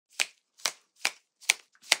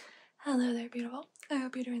Hello there, beautiful. I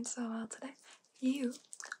hope you're doing so well today. You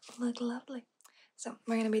look lovely. So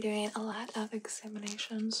we're going to be doing a lot of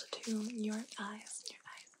examinations to your eyes. Your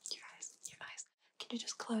eyes. Can you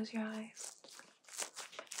just close your eyes?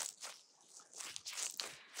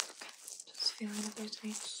 Just feeling if there's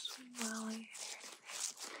any swelling or anything.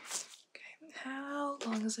 Okay, how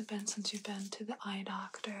long has it been since you've been to the eye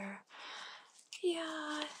doctor?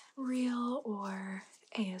 Yeah, real or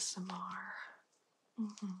ASMR? Okay.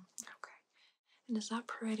 And is that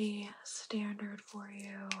pretty standard for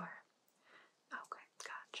you? Or okay,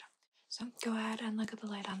 gotcha. So go ahead and look at the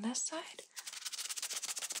light on this side.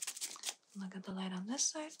 Look at the light on this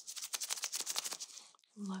side.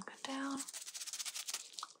 Look down.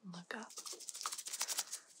 Look up.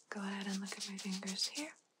 Go ahead and look at my fingers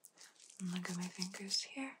here. And look at my fingers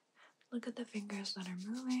here. Look at the fingers that are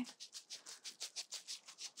moving.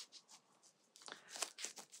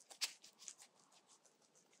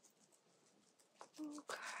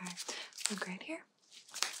 Okay. Look right here.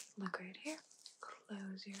 Look right here.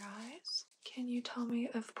 Close your eyes. Can you tell me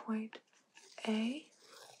if point A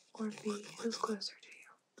or B is closer to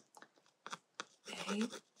you? A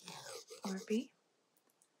or B?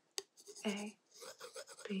 A,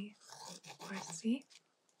 B, or C?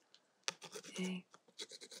 A,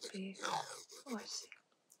 B, or C?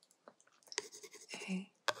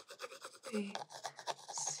 A, B,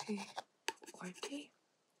 C, or D?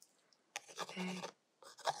 A,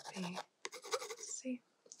 B, C.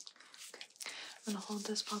 Okay. I'm going to hold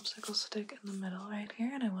this popsicle stick in the middle right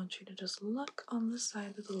here, and I want you to just look on the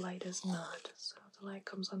side that the light is not. So if the light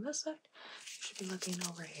comes on this side, you should be looking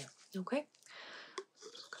over here, okay? So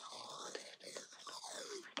I'm just going to hold it in the middle.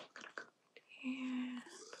 I'm just going to come here.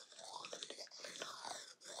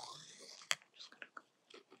 So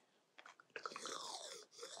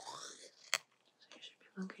you should be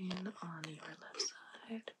looking on your left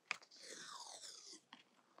side.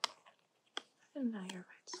 And now your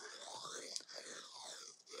right side.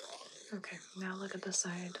 Okay, now look at the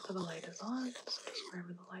side that the light is on. So just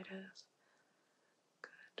wherever the light is.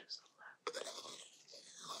 Good, just the left.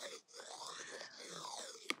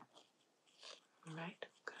 Right,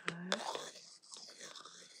 good.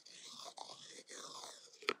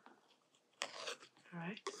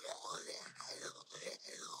 Alright.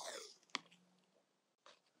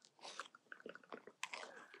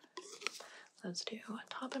 Let's do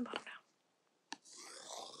top and bottom now.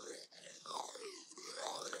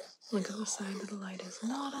 Look at the side that the light is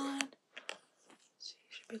not on. So you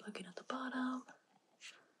should be looking at the bottom.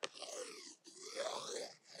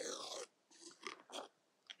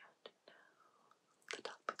 The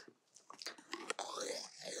top. Good.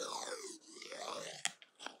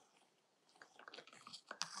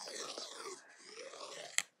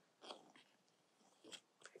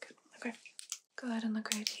 Very good. Okay. Go ahead and look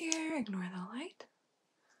right here. Ignore the light.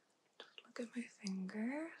 Just look at my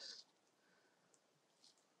fingers.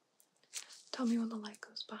 Tell me when the light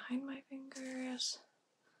goes behind my fingers.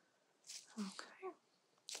 Okay.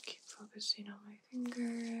 Keep focusing on my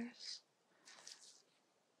fingers.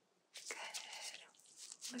 Good.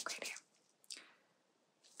 Look right here.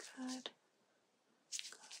 Good.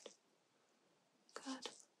 Good.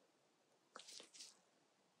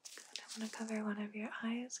 I'm going to cover one of your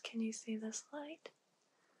eyes. Can you see this light?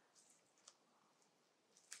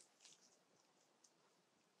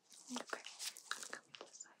 Okay. Cover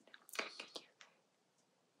this side now. Can you?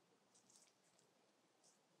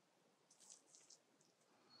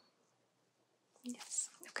 Yes.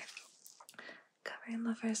 Okay. Covering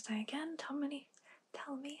the first eye again. Tell me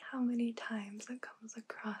how many times it comes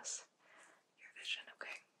across your vision,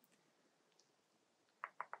 okay?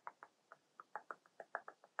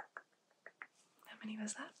 How many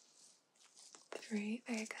was that? 3.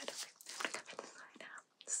 Very good. Okay. I'm gonna cover this eye now.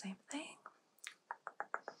 Same thing.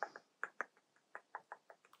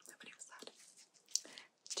 How many was that?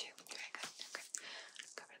 2. Very good. Okay.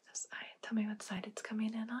 Cover this eye. Tell me what side it's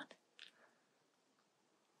coming in on.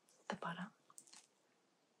 The bottom.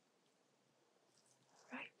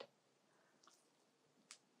 Right.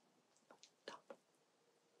 Top.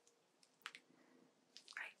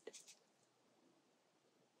 Right.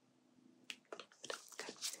 Good.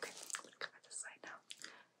 Okay. I'm gonna cover this side now.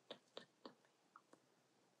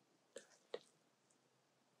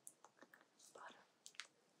 Bottom.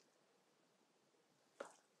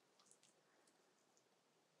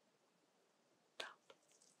 Top.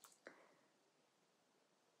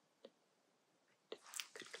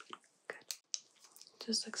 Good.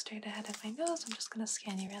 Just look straight ahead at my nose. I'm just going to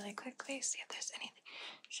scan you really quickly, see if there's anything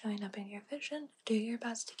showing up in your vision. Do your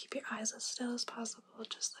best to keep your eyes as still as possible,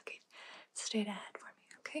 just looking straight ahead for me,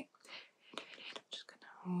 okay? I'm just going to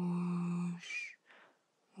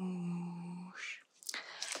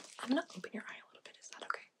open your eye a little bit. Is that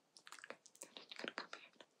okay? Okay. Just gonna come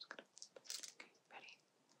here. Okay, ready?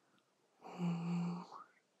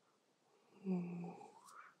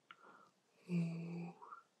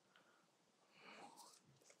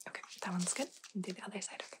 Okay, that one's good. Do the other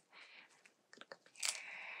side. Okay. Gonna come here.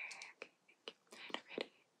 Okay, thank you. Ready?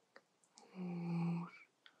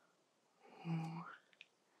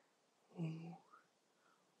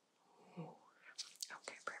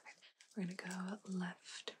 Okay, perfect. We're gonna go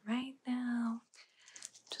left to right now.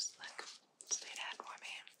 Just look straight ahead for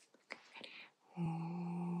me. Okay, ready?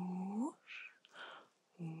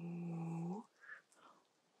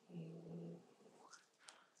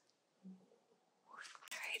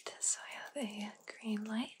 Alright, so I have a green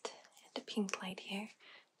light and a pink light here.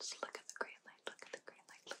 Just look at the green light, look at the green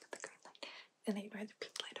light, look at the green light. And ignore the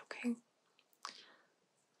pink light, okay? Look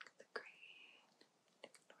at the green.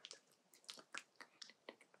 Ignore the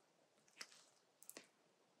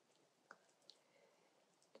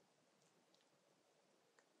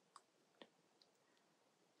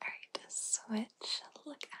Alright, switch.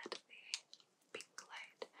 Look at the pink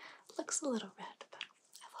light. Looks a little red, but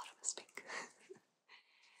I thought it was pink.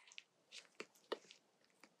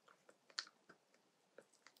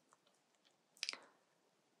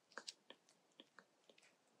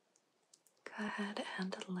 Go ahead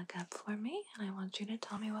and look up for me, and I want you to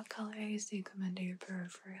tell me what color you see come into your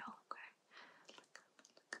peripheral, okay? Look up,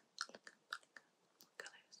 look up, look up, look up. What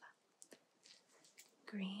color is that?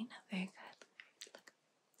 Green, very good. Look up.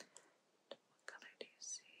 What color do you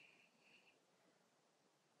see?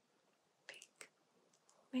 Pink.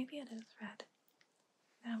 Maybe it is red.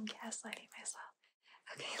 Now I'm gaslighting myself.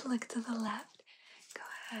 Okay, look to the left. Go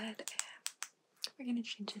ahead and we're gonna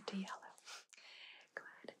change it to yellow. Go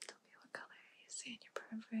ahead and tell me what color you see in your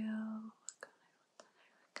peripheral. What color, what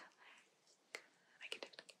color, what color? Good. I can do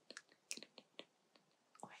it again.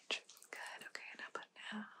 Orange. Good. Okay, and how about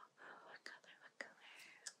now? What color, what color?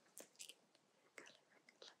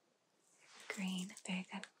 Green. Very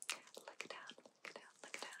good. Look down, look down,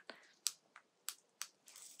 look down.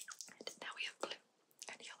 And now we have blue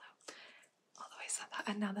and yellow. All the way up.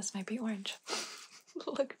 And now this might be orange.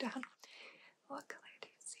 Look down. What color do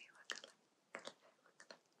you see? What color? What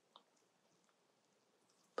color?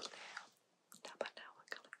 Blue. How about now? What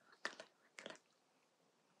color? What color? What color?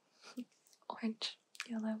 Orange.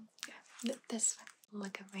 Yellow. Yeah. This one.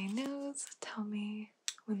 Look at my nose. Tell me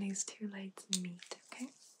when these two lights meet, okay?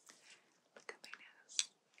 Look at my nose.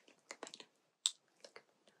 Look at my nose. Look at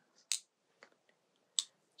my nose.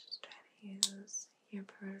 Just try to use your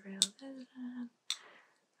peripheral vision.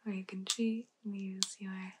 Or you can cheat and use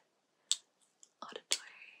your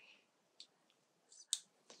auditory sense.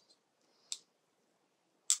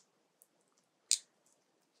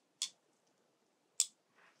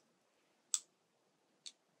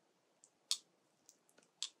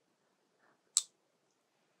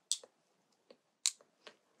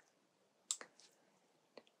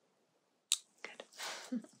 Good.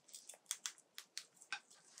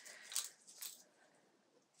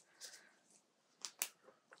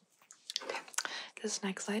 Okay. This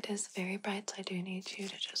next light is very bright, so I do need you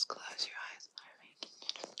to just close your eyes for me.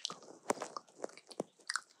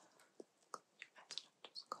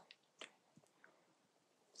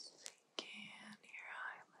 Scan your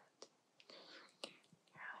eyelids.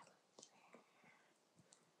 Your eyelids.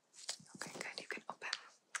 Okay, good. You can open.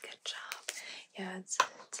 Good job. Yeah, it's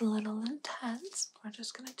a little intense. We're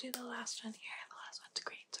just gonna do the last one here. The last one's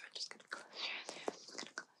green, so we're just gonna close your eyes. I'm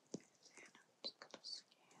gonna close your eyes. I'm just gonna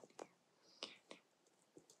scan you.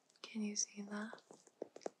 Can you see that?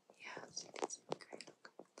 Yes, you can see it. Great.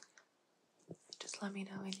 Okay. Just let me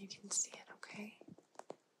know when you can see it, okay?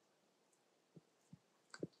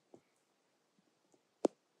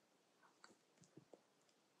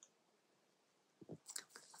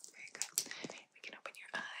 Very good. We can open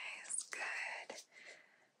your eyes. Good.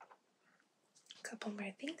 A couple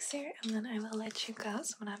more things here, and then I will let you go.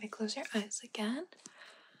 So I'm gonna have you close your eyes again.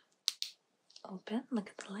 Open. Look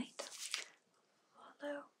at the light.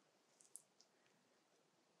 Follow.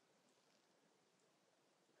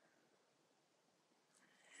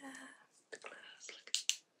 And close. Look at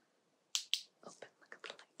open. Look at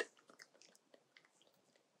the light. Look at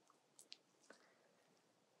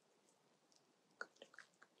the light.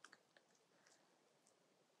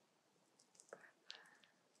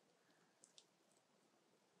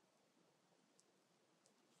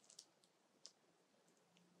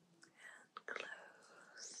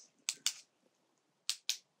 Close.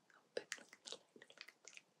 Open. Look at the light. Look at the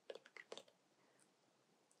light. Look at the light.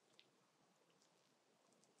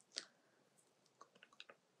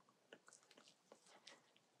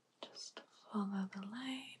 Just follow the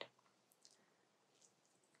light.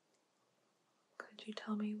 would you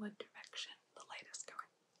tell me what direction the light is going?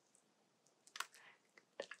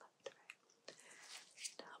 Left to right.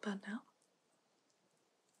 How about now?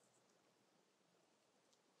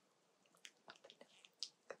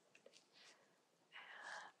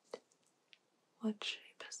 And what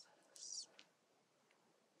shape is this?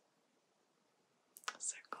 A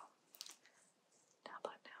circle. How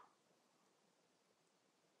about now?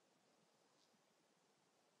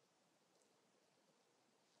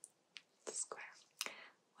 It's a square.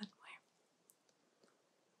 One more.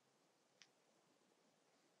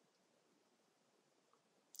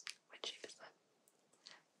 What shape is that?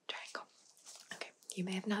 Triangle. Okay, you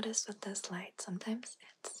may have noticed with this light, sometimes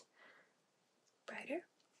it's brighter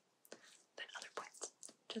than other points.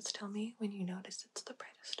 Just tell me when you notice it's the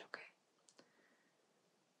brightest, okay?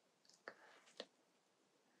 Good.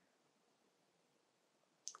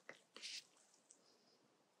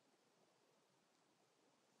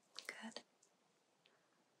 Good.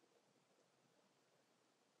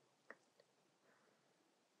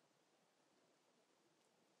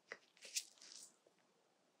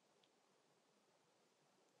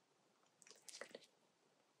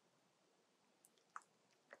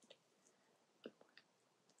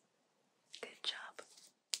 Good job.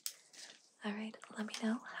 Alright, let me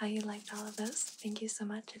know how you liked all of this. Thank you so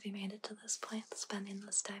much if you made it to this point, spending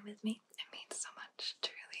this time with me. It means so much,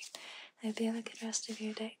 truly. I hope you have a good rest of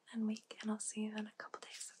your day and week, and I'll see you in a couple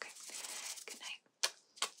days, okay?